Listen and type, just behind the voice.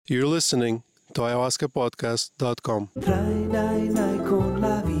You're listening to ayahuascapodcast.com. Con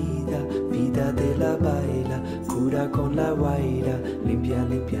la vida, vida de la baila, cura con la guaira, limpia,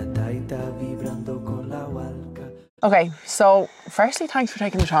 limpia, taita, vibrando con la hualca. Okay, so firstly, thanks for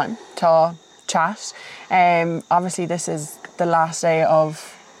taking the time to chat. Obviously, this is the last day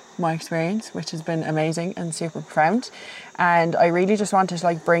of my experience, which has been amazing and super profound. And I really just wanted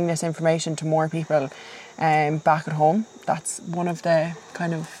to bring this information to more people back at home. That's one of the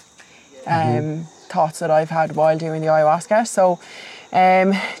kind of thoughts that I've had while doing the ayahuasca. So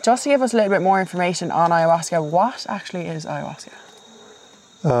just to give us a little bit more information on ayahuasca, what actually is ayahuasca?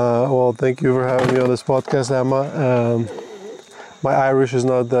 Well, thank you for having me on this podcast, Emma. My Irish is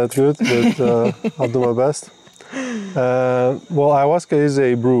not that good, but I'll do my best. Well, ayahuasca is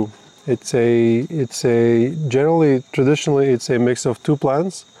a brew. Traditionally, it's a mix of two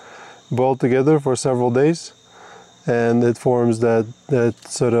plants boiled together for several days, and it forms that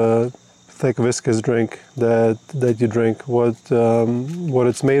sort of thick, viscous drink that you drink. What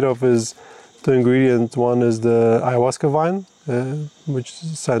it's made of is two ingredients. One is the ayahuasca vine, which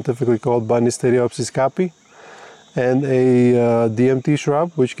is scientifically called Banisteriopsis capi, and a DMT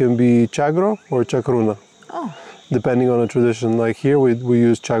shrub, which can be chagro or chacruna, depending on the tradition. Like here, we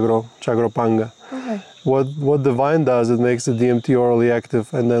use chagro panga. Okay. What the vine does, it makes the DMT orally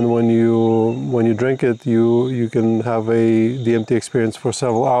active, and then when you drink it, you can have a DMT experience for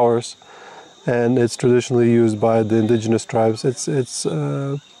several hours, and it's traditionally used by the indigenous tribes. It's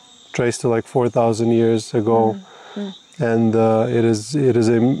traced to 4,000 years ago. And it is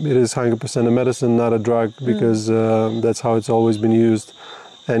 100% a medicine, not a drug, because that's how it's always been used.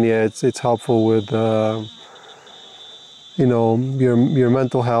 And yeah, it's helpful with your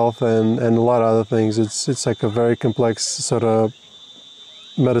mental health and a lot of other things. It's like a very complex sort of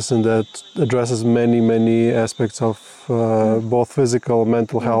medicine that addresses many aspects of both physical,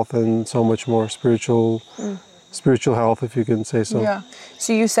 mental health, and so much more spiritual health, if you can say so. Yeah.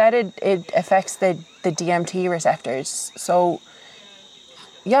 So you said it affects the DMT receptors. So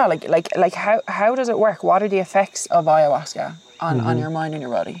yeah, how does it work? What are the effects of ayahuasca on your mind and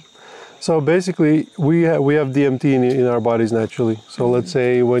your body? So basically, we have DMT in our bodies naturally. So let's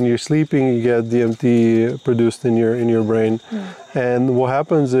say when you're sleeping, you get DMT produced in your brain, and what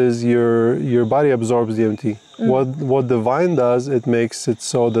happens is your body absorbs DMT. What the vine does, it makes it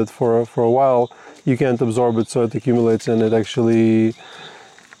so that for a while you can't absorb it, so it accumulates and it actually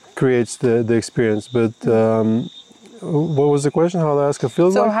creates the experience. But what was the question? How the ayahuasca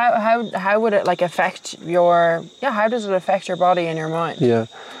feels so like? So how would it affect how does it affect your body and your mind? Yeah.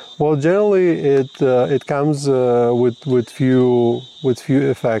 Well, generally it comes with few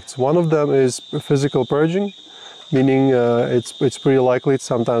effects. One of them is physical purging, meaning it's pretty likely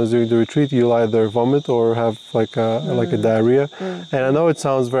sometimes during the retreat you'll either vomit or have like a diarrhea. And I know it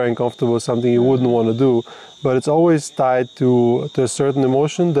sounds very uncomfortable, something you wouldn't want to do, but it's always tied to a certain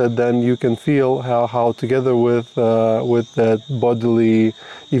emotion that then you can feel how together with that bodily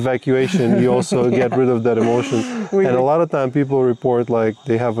evacuation you also get rid of that emotion. And a lot of time people report like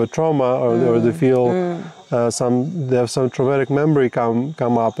they have a trauma or they feel they have some traumatic memory come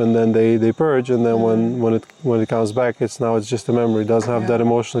up, and then they purge, and then when it comes back, it's just a memory. It doesn't have that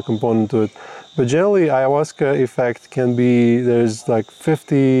emotional component to it. But generally, ayahuasca effect can be, there's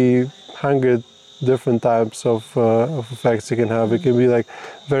 50, 100 different types of effects it can have. It can be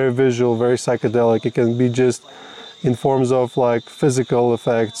very visual, very psychedelic. It can be just in forms of physical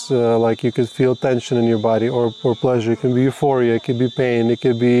effects, like you could feel tension in your body or pleasure. It can be euphoria, it could be pain, it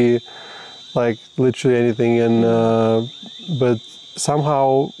could be literally anything. And but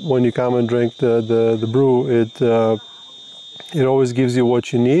somehow when you come and drink the brew, it always gives you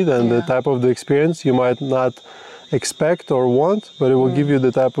what you need, and the type of the experience you might not expect or want, but it will give you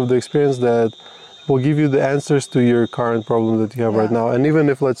the type of the experience that will give you the answers to your current problem that you have right now. And even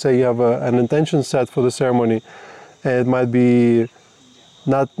if, let's say, you have an intention set for the ceremony, and it might be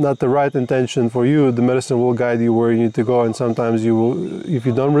not the right intention for you, the medicine will guide you where you need to go. And sometimes you will, if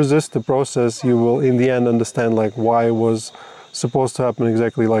you don't resist the process, you will in the end understand why it was supposed to happen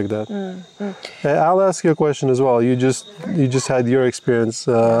exactly like that. I'll ask you a question as well. You just had your experience.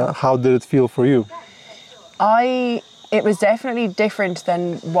 How did it feel for you? It was definitely different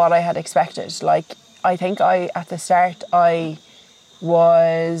than what I had expected. I think at the start I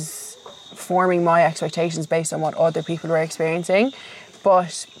was forming my expectations based on what other people were experiencing,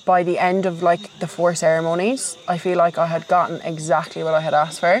 but by the end of the 4 ceremonies, I feel like I had gotten exactly what I had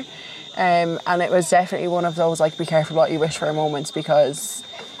asked for, and it was definitely one of those be careful what you wish for moments, because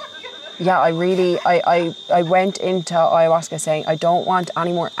yeah, I went into ayahuasca saying I don't want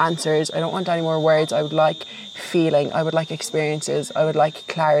any more answers, I don't want any more words, I would like feeling, I would like experiences, I would like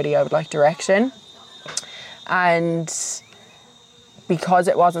clarity, I would like direction. And because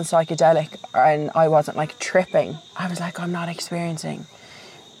it wasn't psychedelic and I wasn't like tripping, I was like, I'm not experiencing.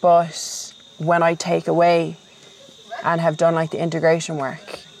 But when I take away and have done like the integration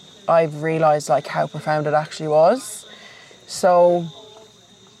work, I've realised like how profound it actually was. So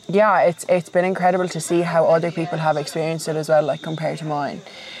yeah, it's been incredible to see how other people have experienced it as well, like compared to mine.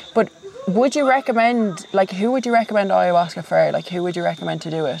 But would you recommend, like who would you recommend ayahuasca for? Like who would you recommend to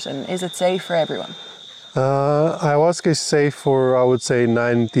do it, and is it safe for everyone? Ayahuasca is safe for, I would say,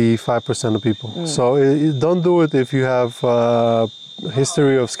 95% of people. So don't do it if you have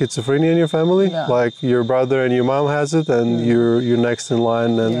history of schizophrenia in your family, like your brother and your mom has it, and you're next in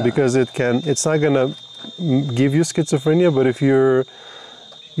line, and because it's not gonna give you schizophrenia, but if you're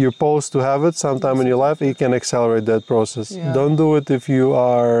supposed to have it sometime in your life, it can accelerate that process. Don't do it if you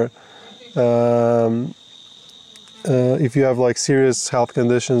are if you have like serious health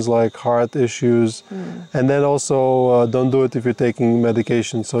conditions like heart issues, and then also don't do it if you're taking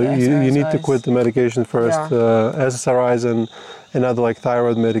medication. So you need to quit the medication first. SSRIs and other like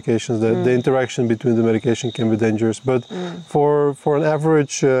thyroid medications. The interaction between the medication can be dangerous. But for an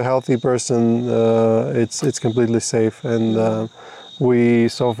average healthy person, it's completely safe. And we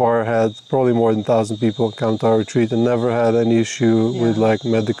so far had probably more than 1,000 people come to our retreat and never had any issue with like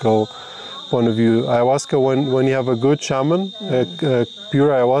medical point of view. Ayahuasca, when you have a good shaman, pure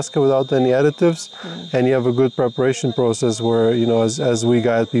ayahuasca without any additives, and you have a good preparation process where, you know, as we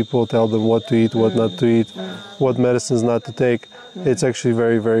guide people, tell them what to eat, what not to eat, what medicines not to take, it's actually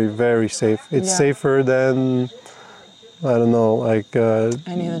very, very, very safe. It's safer than, I don't know, like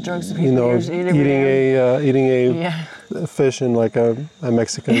any of the drugs that people eating a fish in like a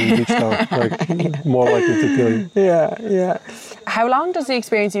Mexican beach town, like more likely to kill you. Yeah. How long does the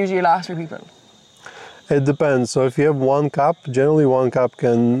experience usually last for people? It depends. So if you have one cup, generally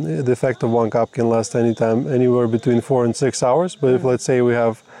the effect of one cup can last anywhere between 4 and 6 hours. But if let's say we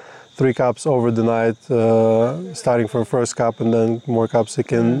have 3 cups over the night, starting from first cup and then more cups, it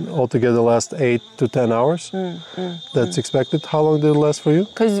can altogether last 8 to 10 hours. That's expected. How long did it last for you?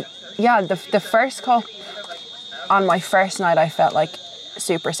 Because the first cup on my first night, I felt like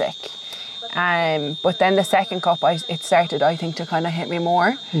super sick. But then the second cup, it started, I think, to kind of hit me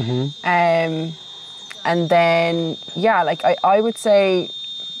more. And then, like I would say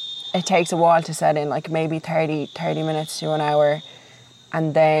it takes a while to set in, like maybe 30 minutes to an hour.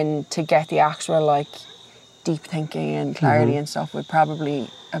 And then to get the actual like deep thinking and clarity and stuff would probably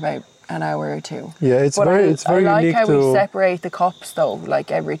about an hour or 2. Yeah, it's very I like unique how we separate the cups though, like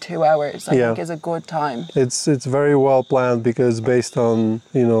every 2 hours. I think is a good time. It's very well planned because based on,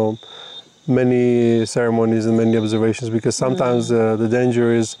 you know, many ceremonies and many observations, because sometimes the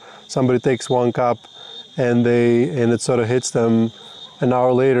danger is somebody takes 1 cup and it sort of hits them an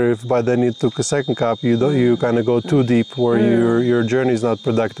hour later. If by then you took a second cup, you kind of go too deep where your journey is not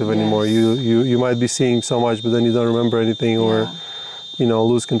productive anymore. You might be seeing so much, but then you don't remember anything, or you know,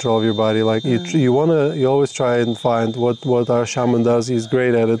 lose control of your body. Like you always try and find what our shaman does. He's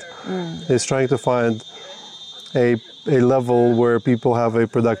great at it. He's trying to find a level where people have a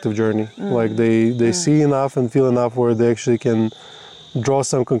productive journey. Like they see enough and feel enough where they actually can draw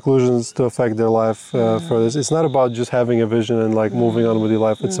some conclusions to affect their life further. It's not about just having a vision and like moving on with your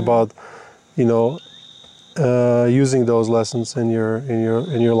life. It's about, you know, using those lessons in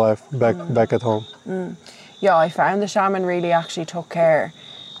your life back at home. Yeah, I found the shaman really actually took care.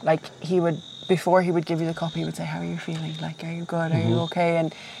 Like before he would give you the cup, he would say, "How are you feeling? Like, are you good? Are you okay?"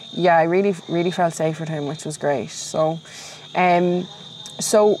 And yeah, I really felt safe with him, which was great. So,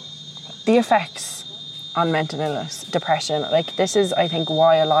 so the effects on mental illness, depression, like this is, I think,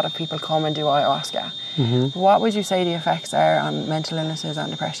 why a lot of people come and do ayahuasca. What would you say the effects are on mental illnesses and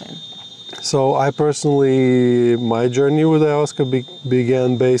depression? So I personally, my journey with ayahuasca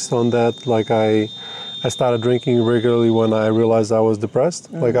began based on that. Like I started drinking regularly when I realized I was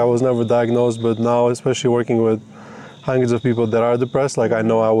depressed. Like I was never diagnosed, but now, especially working with hundreds of people that are depressed, like I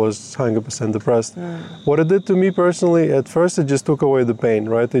know I was 100% depressed. What it did to me personally, at first it just took away the pain,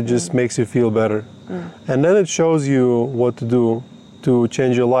 right? It just makes you feel better. And then it shows you what to do to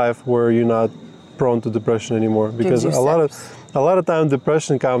change your life where you're not prone to depression anymore. Because a lot of time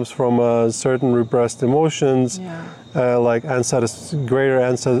depression comes from certain repressed emotions, like greater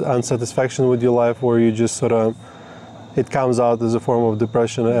unsatisfaction with your life, where you just sort of, it comes out as a form of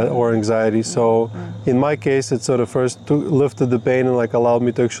depression or anxiety. So in my case, it sort of first lifted the pain and like allowed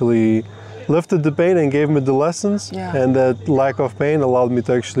me to actually lifted the pain and gave me the lessons, Yeah. and that lack of pain allowed me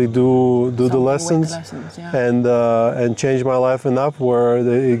to actually do the Something lessons, with the lessons, yeah. and change my life enough where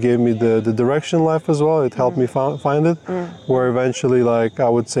it gave me the direction in life as well. It helped me find it, where eventually, like, I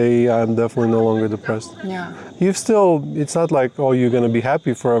would say I'm definitely no longer depressed. Yeah. You've still, it's not like, oh, you're gonna be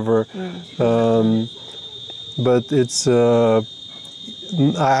happy forever, but it's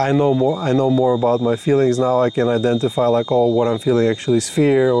I know more about my feelings now. I can identify, like, oh, what I'm feeling actually is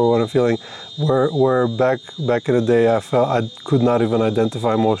fear, or what I'm feeling, where back in the day I felt I could not even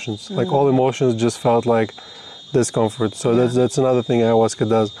identify emotions. Like, all emotions just felt like discomfort. So that's another thing ayahuasca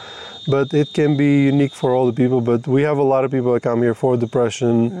does. But it can be unique for all the people. But we have a lot of people that come here for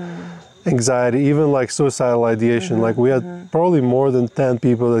depression, anxiety, even like suicidal ideation. Like, we had probably more than 10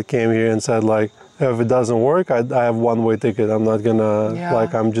 people that came here and said, like, if it doesn't work, I have one-way ticket. I'm not gonna,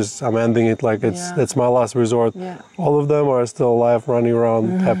 like, I'm ending it. Like, it's my last resort. Yeah. All of them are still alive, running around,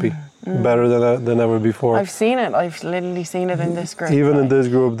 happy, better than ever before. I've seen it. I've literally seen it in this group. Even in this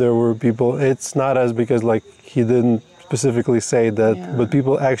group, there were people. It's not as because, like, he didn't specifically say that, but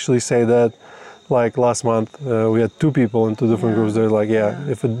people actually say that. Like last month, we had 2 people in 2 different groups. They're like,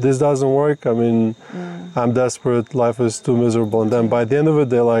 if this doesn't work, I mean, I'm desperate. Life is too miserable. And then by the end of it,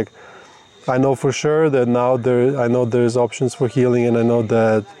 they're like, I know for sure that now I know there's options for healing, and I know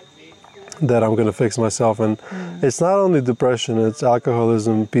that I'm gonna fix myself. And it's not only depression; it's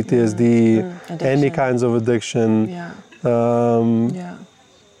alcoholism, PTSD, any kinds of addiction.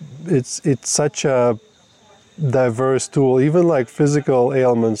 It's such a diverse tool. Even like physical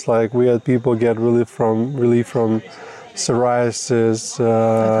ailments, like we had people get relief from psoriasis,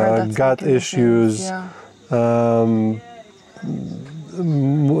 gut issues.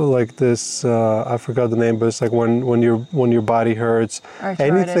 Like this, I forgot the name, but it's like when your body hurts, Arthritis,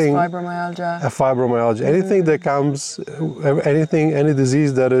 anything, fibromyalgia, anything that comes, any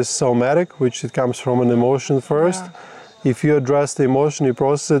disease that is somatic, which it comes from an emotion first. If you address the emotion, you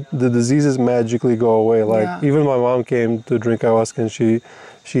process it, the diseases magically go away. Like even my mom came to drink ayahuasca, and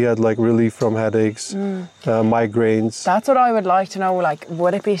she had like relief from headaches, migraines. That's what I would like to know. Like,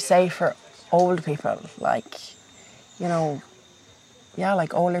 would it be safe for old people? Like, you know,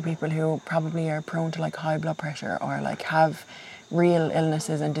 like older people who probably are prone to like high blood pressure, or like have real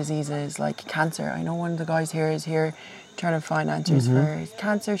illnesses and diseases like cancer. I know one of the guys here is here trying to find answers for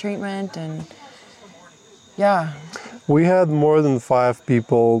cancer treatment, and we had more than 5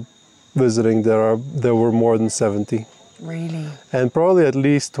 people visiting. There were more than 70. Really? And probably at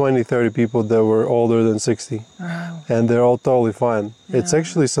least 20-30 people that were older than 60. Wow. And they're all totally fine. It's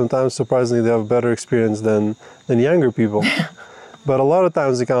actually sometimes surprisingly they have a better experience than younger people. But a lot of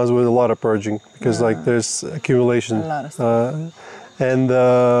times it comes with a lot of purging, because like there's accumulation. A lot of stuff. And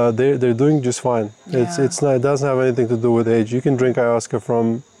they're doing just fine. It's not, it doesn't have anything to do with age. You can drink ayahuasca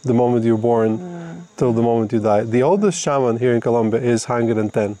from the moment you're born till the moment you die. The oldest shaman here in Colombia is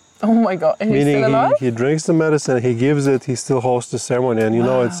 110. Oh my God! And he's Meaning still alive? he drinks the medicine, he gives it, he still hosts the ceremony, and you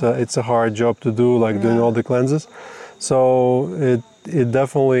know it's a hard job to do, like doing all the cleanses. So it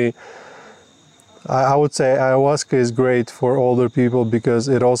definitely, I would say ayahuasca is great for older people, because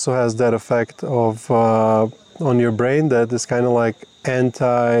it also has that effect of on your brain that is kind of like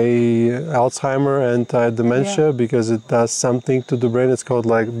anti-Alzheimer, anti-dementia, because it does something to the brain. It's called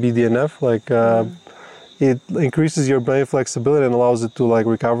like BDNF, like it increases your brain flexibility and allows it to like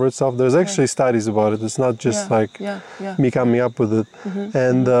recover itself. There's actually studies about it. It's not just like me coming up with it.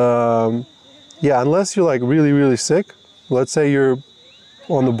 And unless you're like really, really sick, let's say you're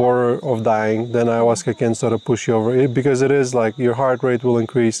on the border of dying, then ayahuasca can sort of push you over it, because it is like your heart rate will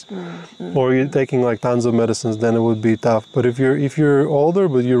increase, or you're taking like tons of medicines, then it would be tough. But if you're older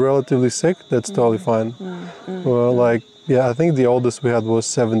but you're relatively sick, that's totally fine. Well, like I think the oldest we had was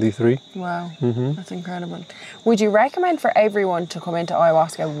 73. Wow, that's incredible. Would you recommend for everyone to come into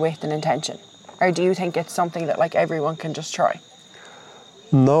ayahuasca with an intention, or do you think it's something that like everyone can just try?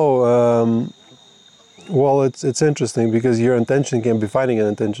 No. Well, it's interesting, because your intention can be finding an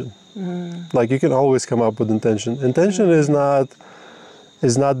intention. Like you can always come up with intention. Intention is not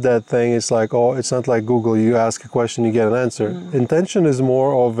that thing. It's like, oh, it's not like Google. You ask a question, you get an answer. Intention is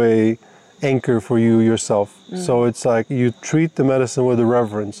more of a anchor for you yourself. So it's like you treat the medicine with a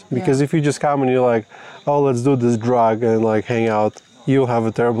reverence, because if you just come and you're like, oh, let's do this drug and like hang out, you'll have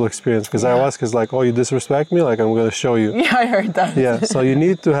a terrible experience, because ayahuasca is like, oh, you disrespect me, like I'm going to show you. Yeah, I heard that. So you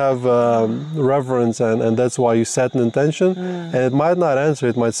need to have reverence, and that's why you set an intention. And it might not answer,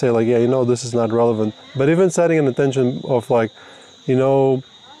 it might say like, this is not relevant. But even setting an intention of like,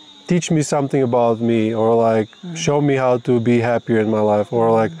 teach me something about me, or like show me how to be happier in my life, or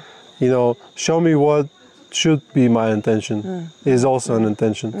like, show me what should be my intention is also an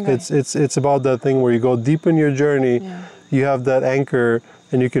intention. Okay. It's about that thing where you go deep in your journey, you have that anchor,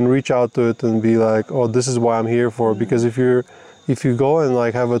 and you can reach out to it and be like, oh, this is why I'm here for. Because if you go and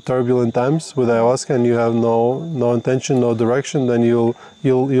like have a turbulent times with ayahuasca and you have no intention, no direction, then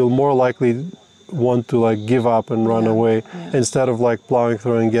you'll more likely want to like give up and run away instead of like plowing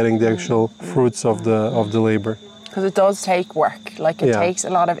through and getting the actual fruits of the labor. Because it does take work. Like it takes a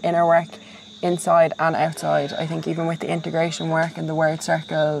lot of inner work inside and outside. I think even with the integration work and the word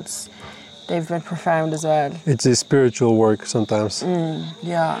circles, they've been profound as well. It's a spiritual work sometimes.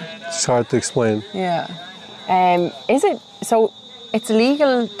 Yeah. It's hard to explain. Yeah. Is it so? It's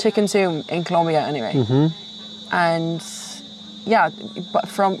legal to consume in Colombia anyway, and yeah, but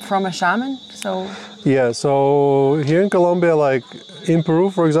from a shaman. So yeah. So here in Colombia, like in Peru,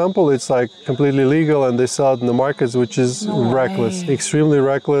 for example, it's like completely legal, and they sell it in the markets, which is reckless, extremely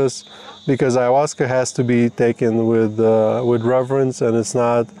reckless, because ayahuasca has to be taken with reverence, and it's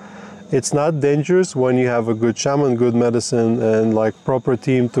not dangerous when you have a good shaman, good medicine, and like proper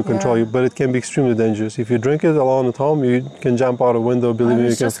team to control you, but it can be extremely dangerous. If you drink it alone at home, you can jump out a window, believe me,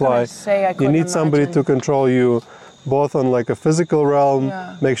 you can fly. You need somebody to control you, both on like a physical realm,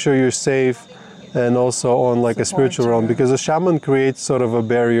 make sure you're safe, and also on like a spiritual realm, because a shaman creates sort of a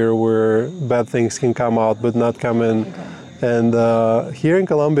barrier where bad things can come out but not come in. Okay. And here in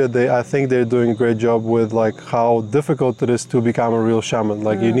Colombia, I think they're doing a great job with like how difficult it is to become a real shaman.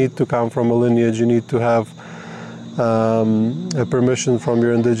 Like you need to come from a lineage, you need to have a permission from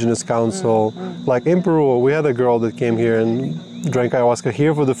your indigenous council. Like in Peru, we had a girl that came here and drank ayahuasca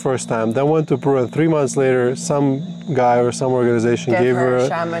here for the first time, then went to Peru, and 3 months later, some guy or some organization gave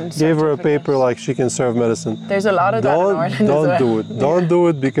her a paper like she can serve medicine. There's a lot of that in Ireland as well. Do it. Don't do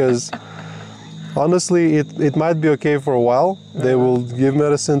it, because honestly, it might be okay for a while. They will give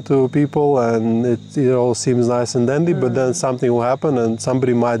medicine to people, and it all seems nice and dandy. But then something will happen, and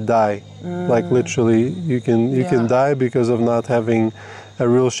somebody might die. Like literally, you can die because of not having a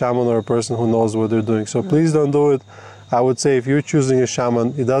real shaman or a person who knows what they're doing. So please don't do it. I would say if you're choosing a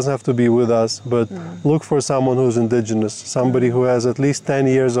shaman, it doesn't have to be with us, but look for someone who's indigenous, somebody who has at least 10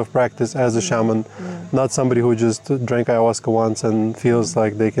 years of practice as a shaman, not somebody who just drank ayahuasca once and feels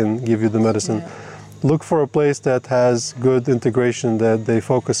like they can give you the medicine. Look for a place that has good integration, that they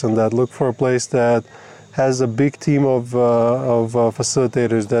focus on that. Look for a place that has a big team of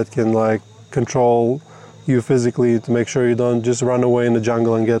facilitators that can like control you physically, to make sure you don't just run away in the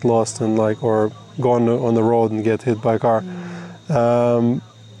jungle and get lost and like, or go on the road and get hit by a car. And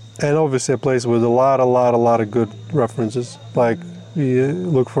obviously a place with a lot of good references. Like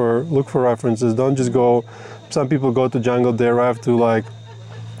look for references. Don't just go. Some people go to jungle, they arrive to like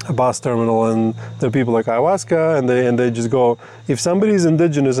a bus terminal, and there are people like ayahuasca, and they just go. If somebody's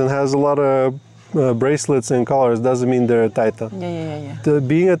indigenous and has a lot of bracelets and collars, doesn't mean they're a taita.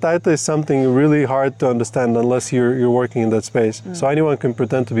 Being a taita is something really hard to understand unless you're working in that space. So anyone can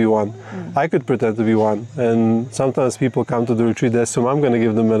pretend to be one. I could pretend to be one, and sometimes people come to the retreat, they assume I'm going to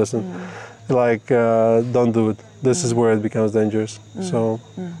give them medicine. Like, don't do it. This is where it becomes dangerous. So,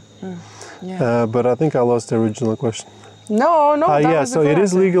 but I think I lost the original question. No. Yeah, so it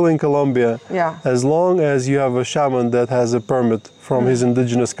is legal in Colombia, as long as you have a shaman that has a permit from his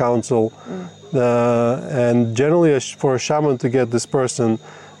indigenous council. And generally, for a shaman to get this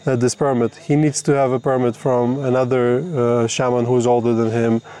permit, he needs to have a permit from another shaman who's older than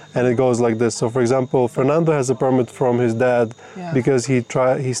him, and it goes like this. So, for example, Fernando has a permit from his dad because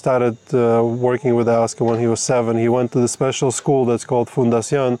he started working with ayahuasca when he was 7. He went to the special school that's called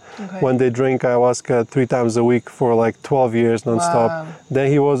Fundación, when they drink ayahuasca 3 times a week for like 12 years nonstop. Wow.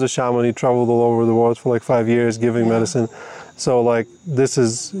 Then he was a shaman. He traveled all over the world for like 5 years giving medicine. So like this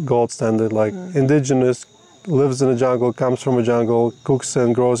is gold standard, like indigenous, lives in a jungle, comes from a jungle, cooks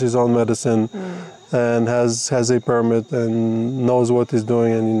and grows his own medicine, and has a permit and knows what he's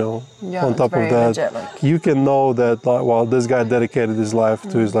doing. And on top of that, legit, you can know that well, this guy dedicated his life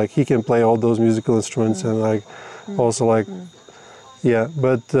to his, like, he can play all those musical instruments and like also like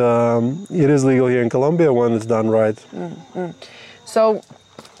but it is legal here in Colombia when it's done right. So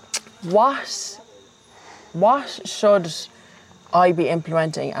what should I be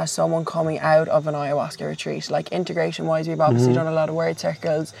implementing as someone coming out of an ayahuasca retreat? Like integration wise, we've obviously done a lot of word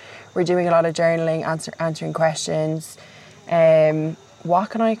circles, we're doing a lot of journaling, answering questions. What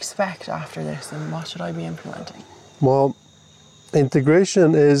can I expect after this, and what should I be implementing? Well,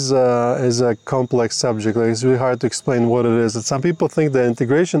 integration is a complex subject. Like, it's really hard to explain what it is. And some people think that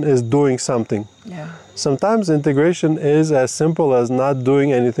integration is doing something. Sometimes integration is as simple as not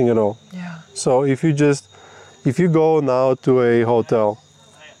doing anything at all. So if you go now to a hotel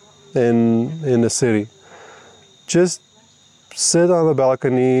in a city, just sit on the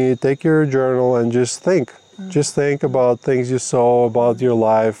balcony, take your journal, and just think. Just think about things you saw, about your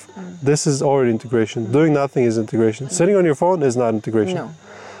life. This is already integration. Doing nothing is integration. Sitting on your phone is not integration.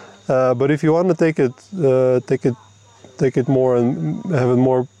 No. But if you want to take it more and have it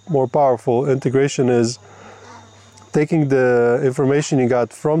more powerful, integration is taking the information you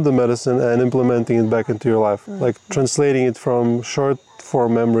got from the medicine and implementing it back into your life, like translating it from short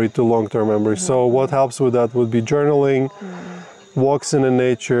form memory to long term memory. So what helps with that would be journaling, walks in the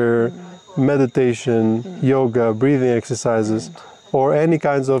nature, meditation, yoga, breathing exercises, or any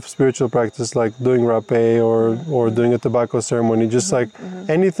kinds of spiritual practice like doing rapé or doing a tobacco ceremony, just like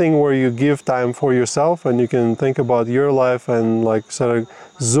anything where you give time for yourself and you can think about your life and like sort of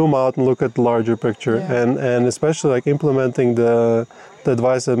zoom out and look at the larger picture. And especially like implementing the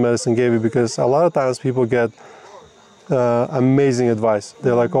advice that medicine gave you, because a lot of times people get amazing advice.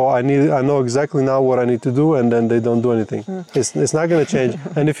 They're like, oh, I know exactly now what I need to do, and then they don't do anything. It's not going to change.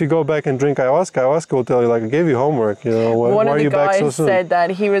 And if you go back and drink ayahuasca will tell you, like, I gave you homework. You know, why are you back so soon? One of the guys said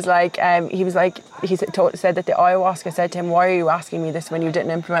that he said that the ayahuasca said to him, why are you asking me this when you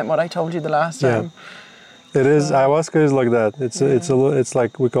didn't implement what I told you the last time? It is, ayahuasca is like that. It's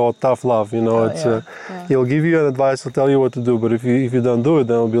like we call it tough love, you know. He'll give you an advice, he'll tell you what to do, but if you don't do it,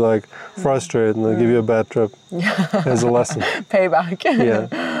 then he'll be like frustrated and he'll give you a bad trip as a lesson. Payback. Yeah.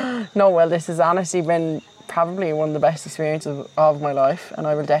 No, well, this has honestly been probably one of the best experiences of my life, and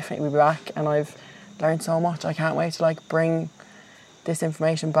I will definitely be back, and I've learned so much. I can't wait to like bring this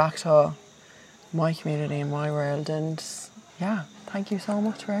information back to my community and my world, and yeah. Thank you so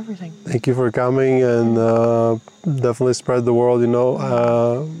much for everything. Thank you for coming, and definitely spread the word, you know,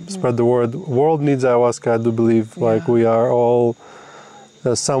 spread the word. The world needs ayahuasca, I do believe. Like we are all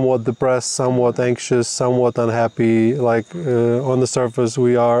somewhat depressed, somewhat anxious, somewhat unhappy. Like on the surface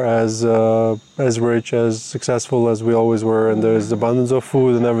we are as rich, as successful as we always were, and there's abundance of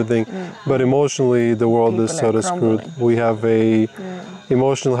food and everything. But emotionally the world is sort of screwed. We have a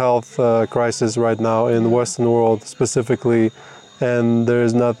emotional health crisis right now in the Western world specifically. And there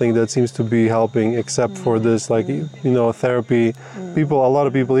is nothing that seems to be helping except for this, like, you know, therapy. A lot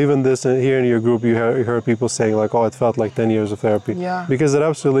of people, even this here in your group, you heard people saying like, oh, it felt like 10 years of therapy. Yeah. Because it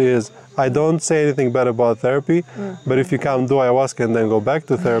absolutely is. I don't say anything bad about therapy, but if you come do ayahuasca and then go back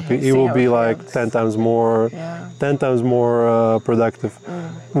to therapy, it will be like 10 times more productive.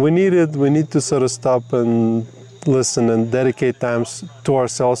 We need to sort of stop and listen and dedicate times to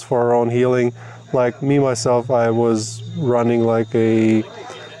ourselves for our own healing. Like me, myself, I was running like a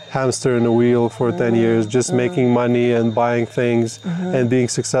hamster in a wheel for 10 years, just making money and buying things and being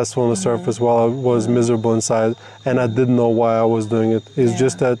successful on the surface while I was miserable inside. And I didn't know why I was doing it. It's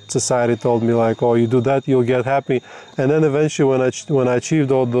just that society told me like, oh, you do that, you'll get happy. And then eventually when I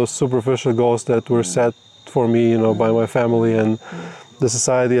achieved all those superficial goals that were set for me, you know, by my family and the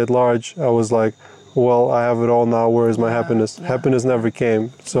society at large, I was like, well, I have it all now, where is my happiness? Happiness never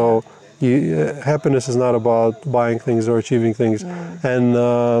came. So happiness is not about buying things or achieving things. And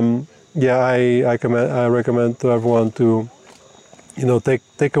I recommend to everyone to, you know,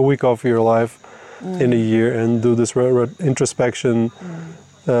 take a week off your life in a year and do this introspection.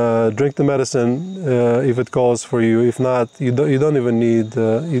 Drink the medicine if it calls for you. If not, you don't even need.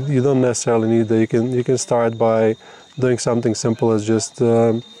 You don't necessarily need that. You can start by doing something simple as just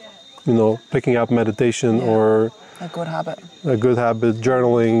you know, picking up meditation or a good habit,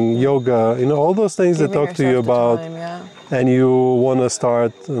 journaling, yoga, you know, all those things that talk to you about, and you want to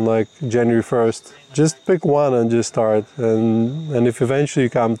start in like January 1st, just pick one and just start. And if eventually you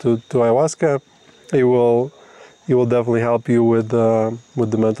come to ayahuasca, it will definitely help you with the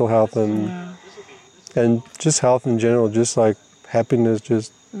mental health and just health in general, just like happiness,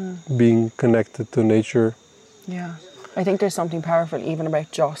 just being connected to nature. Yeah, I think there's something powerful even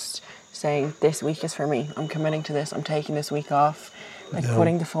about just saying this week is for me. I'm committing to this. I'm taking this week off. Like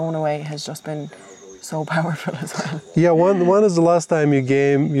putting the phone away has just been so powerful as well. Yeah, when is the last time you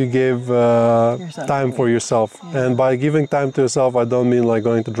gave time for yourself? Yeah. And by giving time to yourself, I don't mean like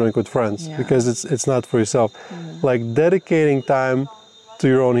going to drink with friends, because it's not for yourself. Like dedicating time to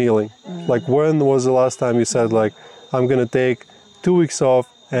your own healing. Like when was the last time you said like, I'm gonna take 2 weeks off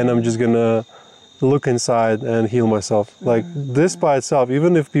and I'm just gonna look inside and heal myself. Like this by itself,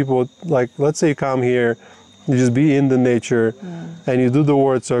 even if people, like, let's say you come here, you just be in the nature and you do the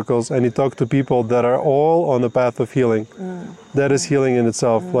word circles and you talk to people that are all on the path of healing. That is healing in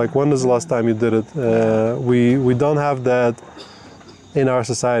itself. Like when was the last time you did it? We don't have that in our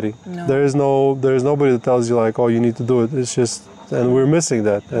society. No. There is nobody that tells you like, oh, you need to do it. It's just, and we're missing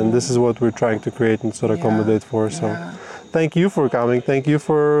that. And this is what we're trying to create and sort of accommodate for. So thank you for coming. Thank you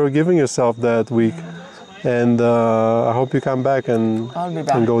for giving yourself that week And I hope you come back and I'll be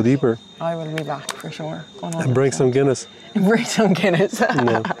back. and go deeper I will be back for sure. and bring some Guinness. Bring some Guinness.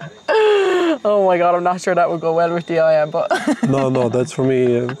 Yeah. Oh my God, I'm not sure that would go well with the Aya, but No, that's for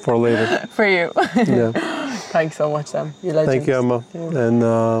me for later. for you. Yeah. Thanks so much, Sam. You legend. Thank you, Emma,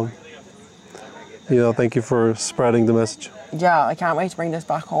 and thank you for spreading the message. Yeah, I can't wait to bring this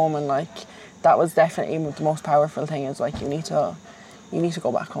back home, and like that was definitely the most powerful thing. Is like you need to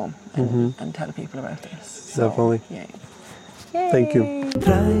go back home and tell people about this. So, Definitely. Yeah. Thank you.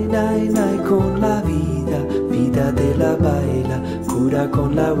 Nai con la vida, vida de la baila, cura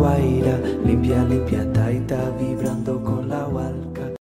con la guaira, limpia, limpia, taita, vibrando con